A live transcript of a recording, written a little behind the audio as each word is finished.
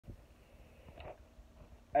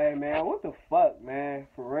Hey man, what the fuck, man?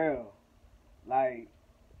 For real. Like,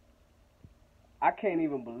 I can't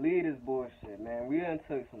even believe this bullshit, man. We done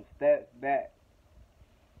took some steps back.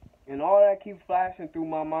 And all that keeps flashing through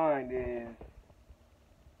my mind is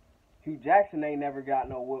Hugh Jackson ain't never got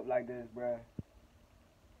no whoop like this, bruh.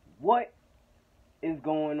 What is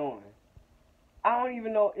going on? I don't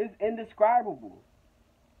even know. It's indescribable.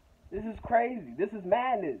 This is crazy. This is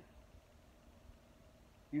madness.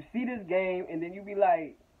 You see this game and then you be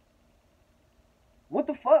like, what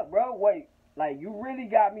the fuck, bro? Wait, like you really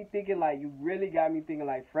got me thinking. Like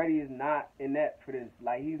Freddie is not inept for this.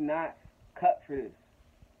 Like he's not cut for this.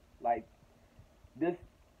 Like this.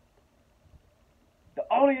 The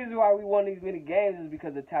only reason why we won these many games is because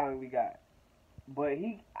of the talent we got. But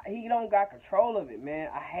he don't got control of it, man.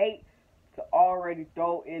 I hate to already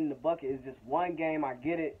throw in the bucket. It's just one game. I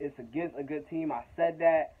get it. It's against a good team. I said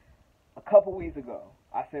that a couple weeks ago.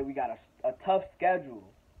 I said we got a tough schedule.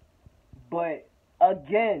 But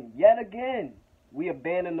again, yet again, we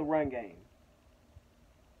abandoned the run game.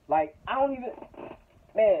 Like, I don't even,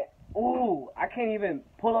 man, I can't even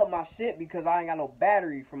pull up my shit because I ain't got no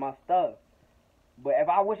battery for my stuff. But if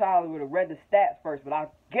I wish I would have read the stats first, but I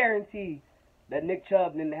guarantee that Nick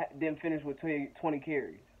Chubb didn't finish with 20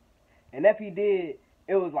 carries. And if he did,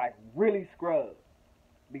 it was like really scrubbed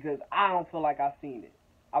because I don't feel like I seen it.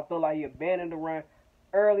 I feel like he abandoned the run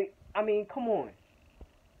early. I mean, come on.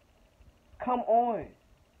 Come on.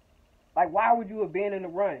 Like, why would you abandon the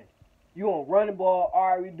run? You on running ball,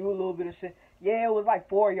 all right, we do a little bit of shit. Yeah, it was like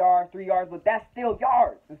 4 yards, 3 yards, but that's still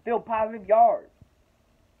yards. It's still positive yards.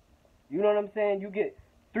 You know what I'm saying? You get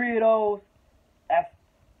 3 of those, that's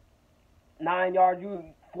 9 yards. You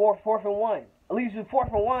fourth and 1. At least you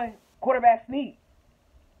 4th and 1. Quarterback sneak.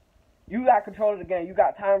 You got control of the game. You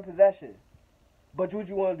got time possession. But what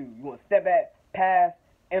you want to do? You want to step back, pass,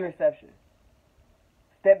 interception.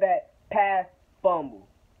 Step back, pass, fumble.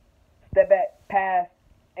 Step back, pass,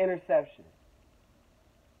 interception.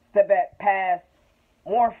 Step back, pass,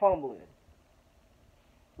 more fumbling.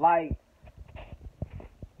 Like,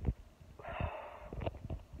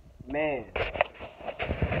 man.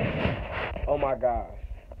 Oh my gosh.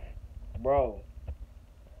 Bro.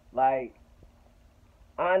 Like,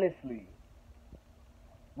 honestly,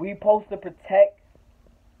 we supposed to protect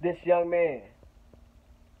this young man.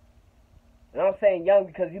 And I'm saying young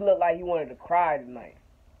because he looked like he wanted to cry tonight.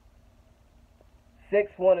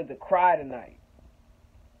 6 wanted to cry tonight.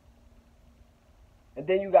 And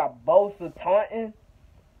then you got Bosa taunting.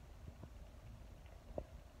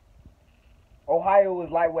 Ohio was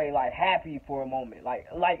lightweight, like happy for a moment. Like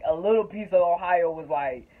a little piece of Ohio was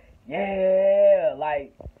like, yeah,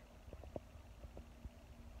 like,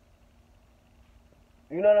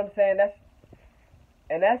 you know what I'm saying?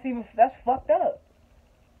 That's fucked up.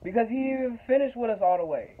 Because he didn't even finish with us all the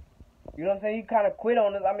way. You know what I'm saying? He kind of quit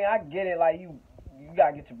on us. I mean, I get it. Like, you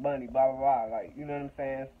got to get your money, blah, blah, blah. Like, you know what I'm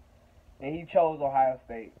saying? And he chose Ohio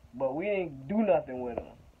State. But we didn't do nothing with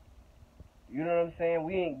him. You know what I'm saying?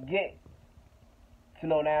 We didn't get to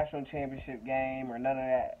no national championship game or none of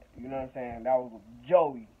that. You know what I'm saying? That was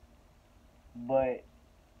Joey. But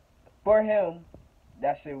for him,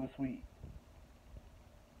 that shit was sweet.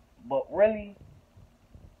 But really,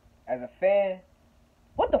 as a fan,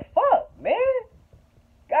 what the fuck, man?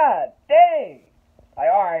 God dang. Like,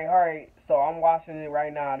 alright. So I'm watching it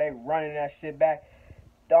right now. They running that shit back.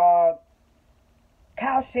 Dog.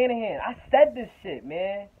 Kyle Shanahan. I said this shit,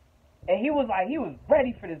 man. And he was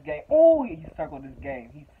ready for this game. Oh, he circled this game.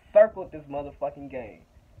 He circled this motherfucking game.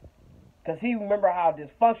 Because he remember how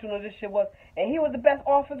dysfunctional this shit was. And he was the best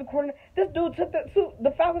offensive coordinator. This dude took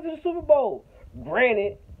the Falcons to the Super Bowl.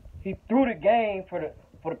 Granted, he threw the game for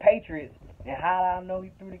the Patriots. And how do I know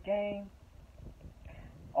he threw the game?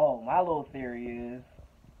 Oh, my little theory is,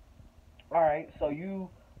 alright, so you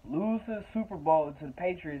lose to the Super Bowl, to the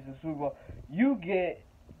Patriots in the Super Bowl, you get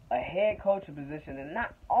a head coaching position, and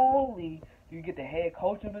not only do you get the head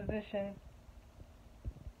coaching position,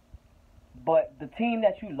 but the team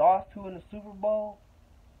that you lost to in the Super Bowl,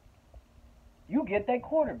 you get that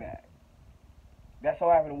quarterback. That's so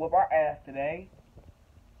happened to whoop our ass today,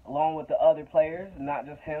 along with the other players, not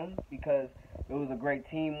just him, because it was a great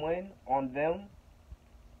team win on them.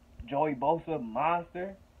 Joey Bosa,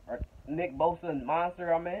 monster. Or Nick Bosa,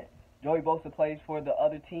 monster, I meant. Joey Bosa plays for the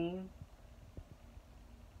other team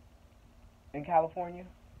in California.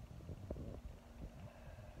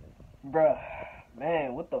 Bruh,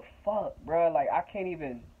 man, what the fuck, bruh? Like, I can't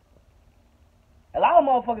even. A lot of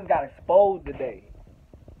motherfuckers got exposed today.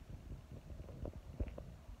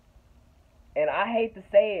 And I hate to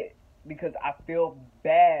say it because I feel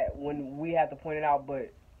bad when we have to point it out,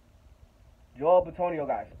 but Joel Bitonio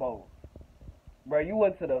got exposed. Bro, you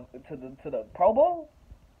went to the Pro Bowl?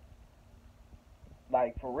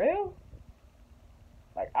 Like, for real?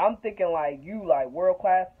 Like, I'm thinking like you like world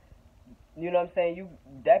class. You know what I'm saying? You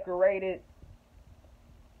decorated.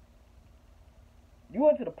 You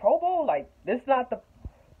went to the Pro Bowl? Like, this is not the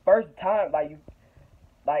first time.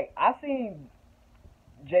 Like I seen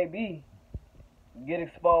JB get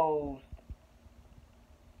exposed.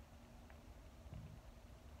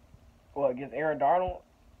 Well, against Aaron Darnold.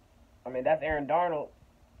 I mean, that's Aaron Darnold,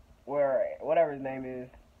 where whatever his name is,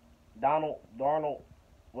 Darnold,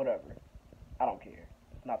 whatever. I don't care.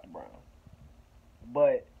 It's not the Browns.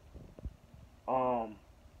 But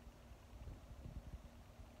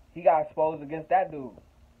he got exposed against that dude.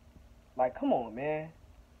 Like, come on, man.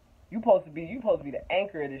 You supposed to be the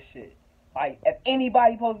anchor of this shit. Like, if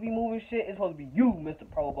anybody supposed to be moving shit, it's supposed to be you, Mr.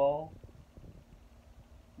 Pro Bowl.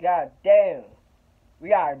 God damn. We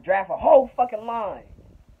gotta draft a whole fucking line.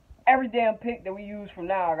 Every damn pick that we use from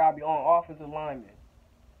now gotta be on offensive linemen.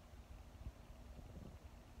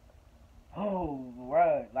 Oh,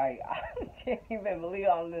 bro. Like, I can't even believe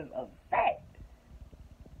I'm this upset.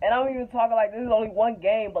 And I'm even talking like this is only one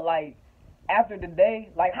game, but like, after the day,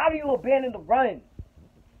 like, how do you abandon the run?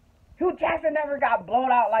 Hugh Jackson never got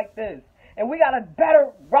blown out like this. And we got a better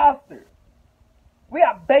roster. We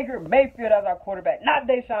got Baker Mayfield as our quarterback, not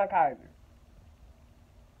Deshaun Kaiser.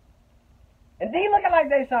 And he looking like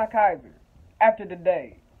Deshaun Kaiser after the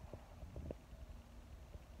day.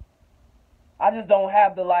 I just don't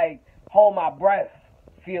have the, like, hold my breath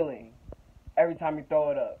feeling every time he throw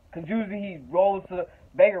it up. Because usually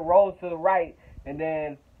Baker rolls to the right and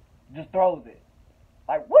then just throws it.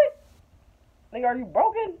 Like, what? Nigga, are you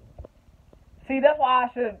broken? See, that's why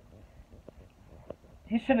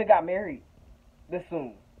he shouldn't have got married this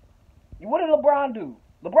soon. What did LeBron do?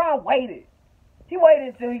 LeBron waited. He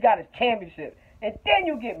waited until he got his championship, and then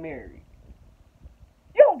you get married.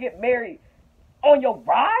 You don't get married on your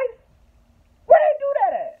rise. Where they do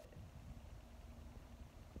that at?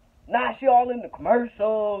 Nah, she all in the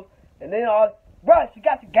commercials, and then bruh, she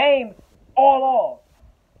got the game all off.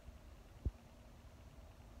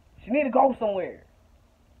 She need to go somewhere.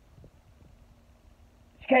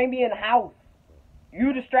 She can't be in the house.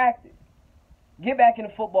 You distracted. Get back into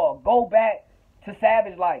football. Go back to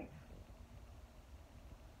savage life.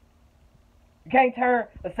 You can't turn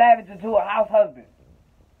a savage into a house husband.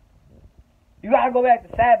 You gotta go back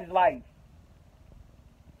to savage life.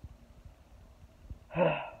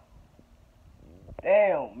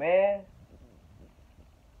 Damn, man.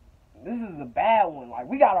 This is a bad one. Like,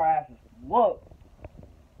 we got our asses whooped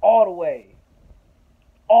all the way.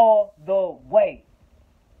 All the way.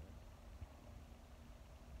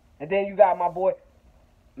 And then you got my boy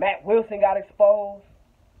Matt Wilson got exposed.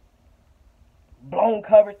 Blown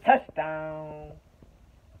coverage, touchdown.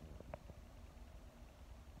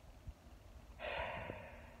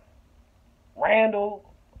 Randall.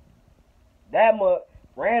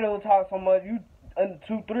 Randall talked so much. You under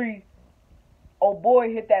 2-3. Oh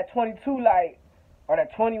boy hit that 22 like, or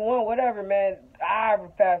that 21, whatever, man. However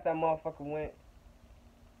fast that motherfucker went.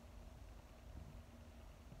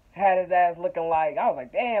 Had his ass looking like, I was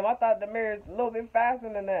like, damn, I thought the mirror's a little bit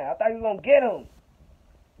faster than that. I thought he was gonna get him.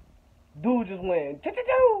 Dude just went,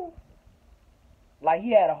 choo-choo-choo. Like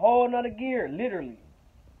he had a whole nother gear, literally.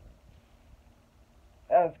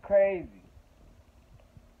 That was crazy.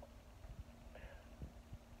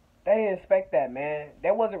 They didn't expect that, man.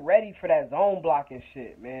 They wasn't ready for that zone blocking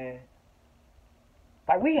shit, man.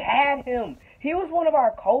 Like, we had him. He was one of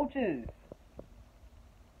our coaches.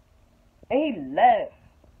 And he left.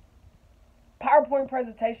 PowerPoint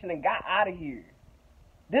presentation and got out of here.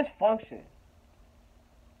 Dysfunction.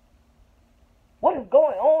 What is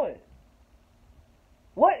going on?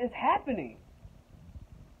 What is happening?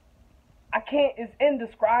 It's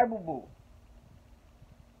indescribable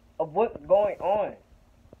of what's going on.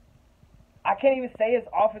 I can't even say it's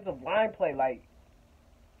offensive line play. Like,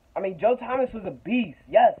 I mean, Joe Thomas was a beast,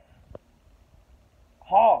 yes.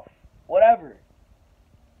 Hoff, whatever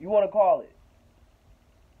you want to call it.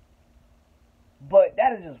 But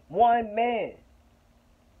that is just one man.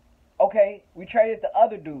 Okay, we traded the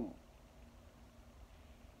other dude.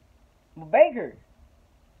 But Baker,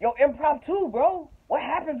 yo, impromptu, bro. What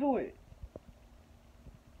happened to it?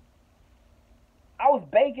 I was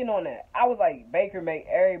baking on that. I was like, Baker make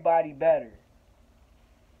everybody better.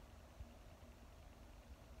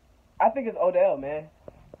 I think it's Odell, man.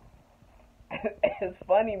 It's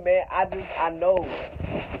funny, man. I know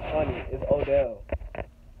it's funny. It's Odell.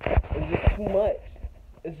 It's just too much.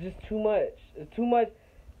 It's just too much. It's too much.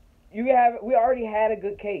 We already had a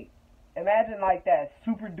good cake. imagine like that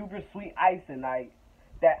super duper sweet icing, like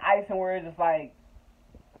that icing where it's just like,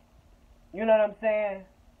 you know what I'm saying?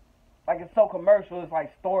 Like it's so commercial, it's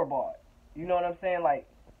like store bought. You know what I'm saying? Like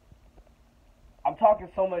I'm talking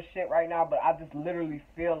so much shit right now, but I just literally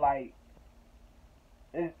feel like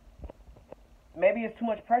it's, maybe it's too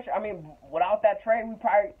much pressure. I mean, without that trade, we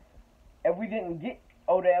probably, if we didn't get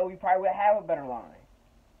Odell, we probably would have a better line.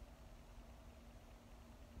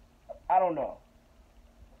 I don't know.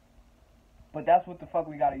 But that's what the fuck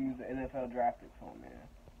we gotta use the NFL draft picks on, man.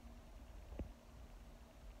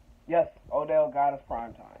 Yes, Odell got us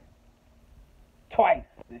prime time. Twice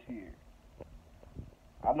this year.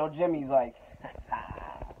 I know Jimmy's like,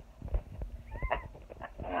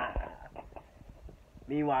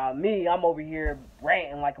 meanwhile, me, I'm over here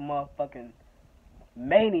ranting like a motherfucking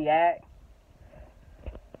maniac.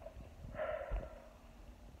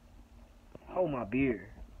 Hold my beer.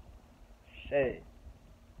 Shit.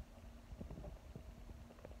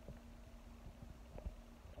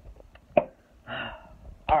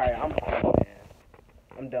 Alright, I'm done, man.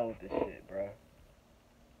 I'm done with this shit, bro.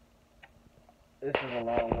 This is a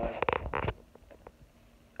long one.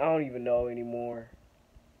 I don't even know anymore.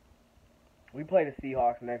 We play the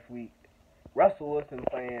Seahawks next week. Russell Wilson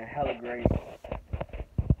playing hella great.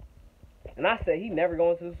 And I said he never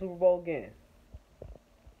going to the Super Bowl again.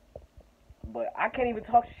 But I can't even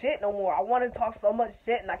talk shit no more. I want to talk so much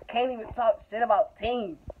shit, and I can't even talk shit about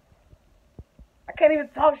teams. I can't even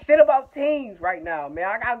talk shit about teams right now, man.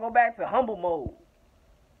 I gotta go back to humble mode.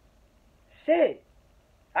 Shit.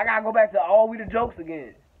 I gotta go back to all we the jokes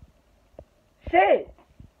again. Shit.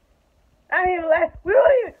 I ain't even we're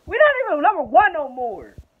not even number 1 no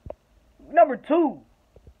more. Number 2.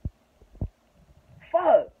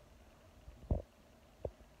 Fuck.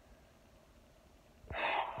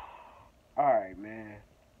 Alright, man.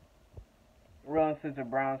 Real Uncensored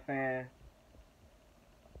Browns fan.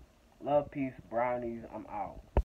 Love, peace, brownies. I'm out.